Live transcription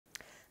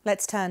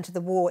Let's turn to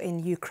the war in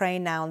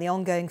Ukraine now and the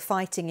ongoing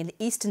fighting in the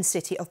eastern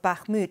city of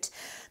Bakhmut.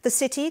 The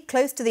city,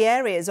 close to the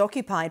areas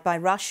occupied by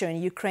Russia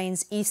in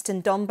Ukraine's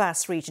eastern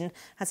Donbass region,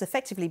 has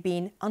effectively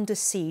been under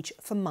siege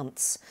for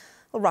months.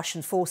 Well,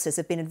 Russian forces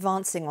have been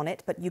advancing on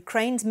it, but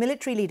Ukraine's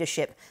military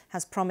leadership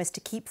has promised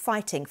to keep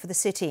fighting for the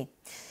city.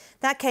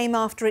 That came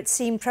after it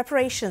seemed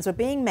preparations were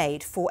being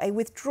made for a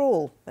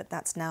withdrawal, but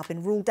that's now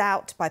been ruled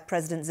out by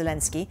President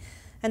Zelensky.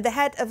 And the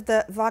head of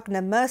the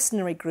Wagner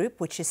mercenary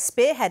group, which is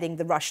spearheading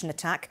the Russian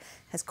attack,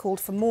 has called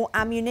for more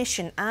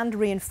ammunition and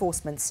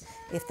reinforcements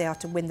if they are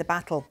to win the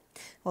battle.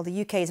 Well, the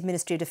UK's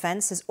Ministry of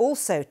Defence has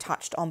also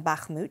touched on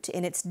Bakhmut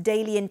in its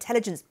daily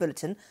intelligence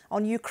bulletin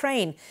on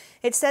Ukraine.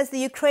 It says the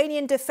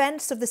Ukrainian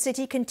defence of the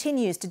city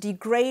continues to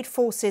degrade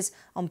forces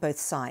on both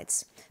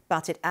sides.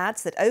 But it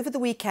adds that over the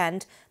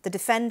weekend, the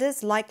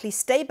defenders likely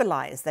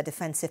stabilised their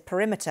defensive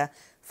perimeter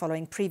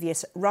following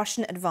previous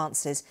Russian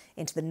advances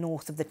into the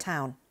north of the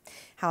town.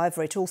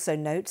 However, it also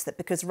notes that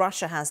because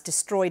Russia has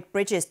destroyed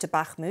bridges to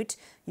Bakhmut,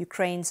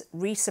 Ukraine's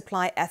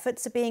resupply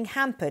efforts are being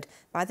hampered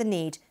by the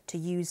need to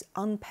use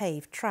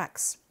unpaved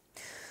tracks.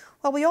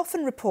 Well, we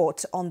often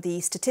report on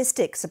the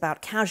statistics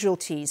about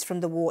casualties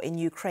from the war in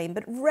Ukraine,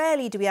 but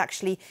rarely do we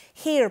actually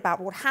hear about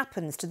what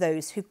happens to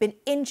those who've been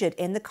injured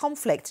in the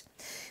conflict.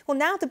 Well,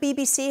 now the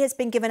BBC has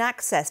been given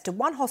access to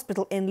one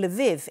hospital in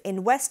Lviv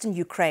in western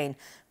Ukraine,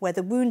 where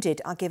the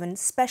wounded are given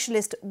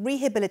specialist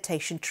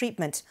rehabilitation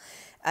treatment.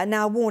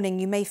 Now, warning,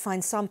 you may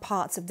find some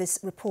parts of this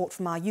report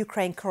from our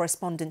Ukraine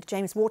correspondent,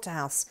 James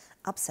Waterhouse,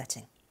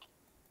 upsetting.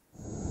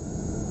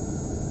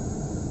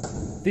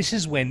 This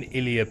is when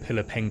Ilya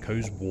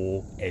Pilipenko's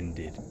war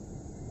ended.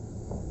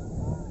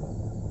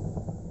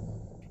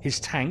 His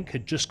tank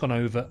had just gone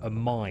over a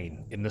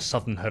mine in the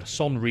southern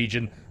Kherson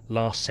region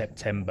last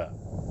September.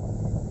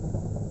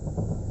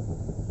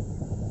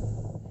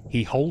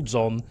 He holds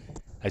on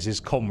as his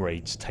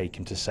comrades take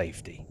him to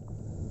safety.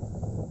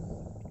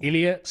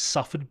 Ilya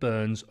suffered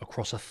burns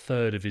across a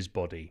third of his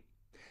body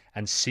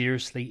and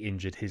seriously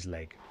injured his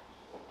leg.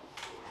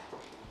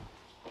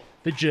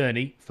 The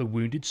journey for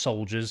wounded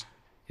soldiers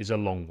is a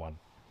long one.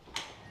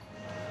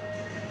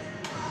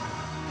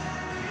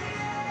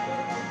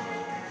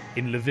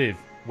 In Lviv,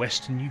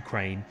 western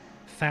Ukraine,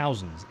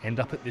 thousands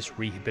end up at this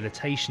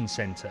rehabilitation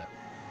centre.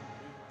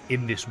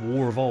 In this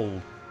war of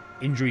old,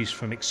 injuries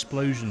from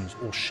explosions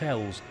or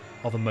shells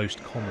are the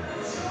most common.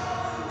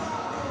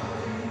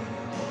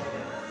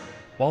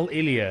 While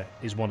Ilya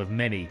is one of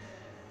many,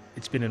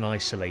 it's been an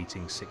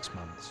isolating 6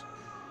 months.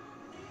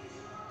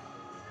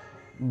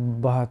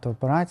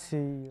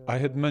 I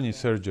had many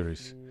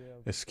surgeries,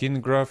 a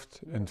skin graft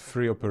and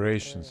 3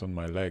 operations on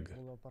my leg.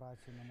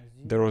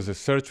 There was a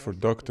search for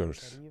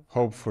doctors,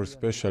 hope for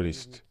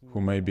specialists who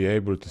may be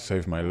able to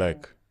save my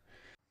leg.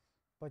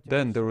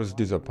 Then there was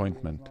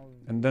disappointment,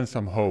 and then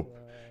some hope,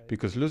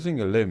 because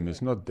losing a limb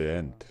is not the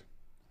end.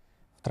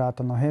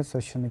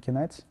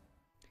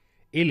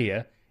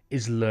 Ilya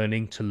is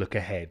learning to look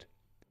ahead.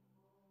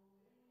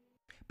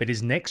 But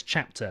his next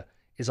chapter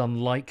is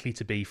unlikely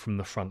to be from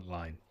the front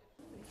line.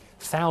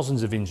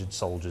 Thousands of injured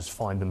soldiers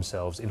find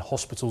themselves in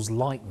hospitals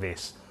like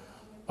this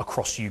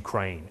across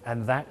Ukraine,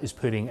 and that is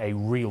putting a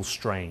real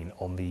strain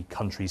on the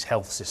country's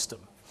health system.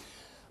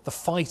 The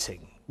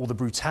fighting, or the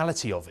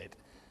brutality of it,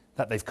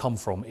 that they've come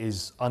from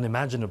is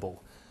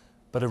unimaginable,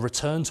 but a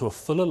return to a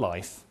fuller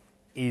life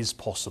is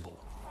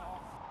possible.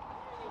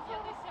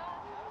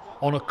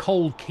 On a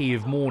cold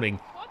Kyiv morning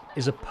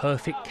is a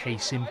perfect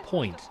case in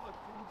point.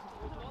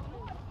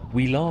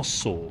 We last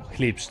saw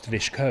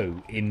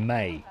Hlib in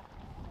May,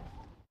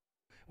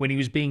 when he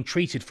was being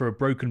treated for a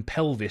broken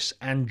pelvis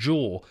and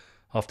jaw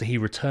after he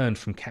returned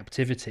from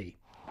captivity.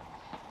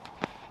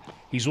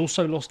 He's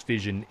also lost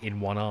vision in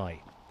one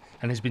eye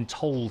and has been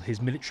told his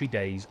military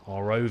days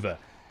are over.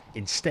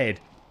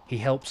 Instead, he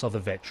helps other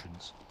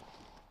veterans.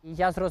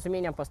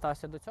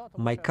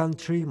 My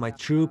country, my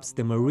troops,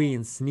 the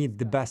Marines need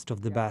the best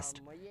of the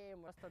best.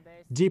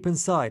 Deep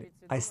inside,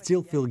 I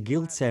still feel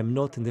guilty I'm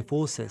not in the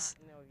forces.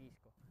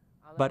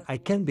 But I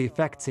can be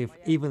effective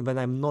even when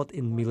I'm not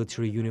in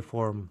military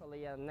uniform.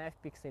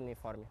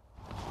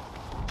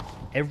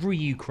 Every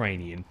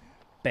Ukrainian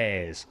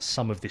bears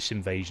some of this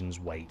invasion's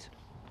weight.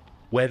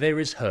 Where there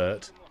is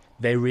hurt,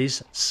 there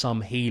is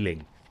some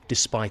healing,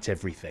 despite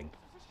everything.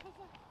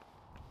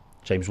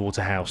 James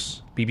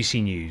Waterhouse,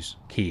 BBC News,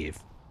 Kyiv.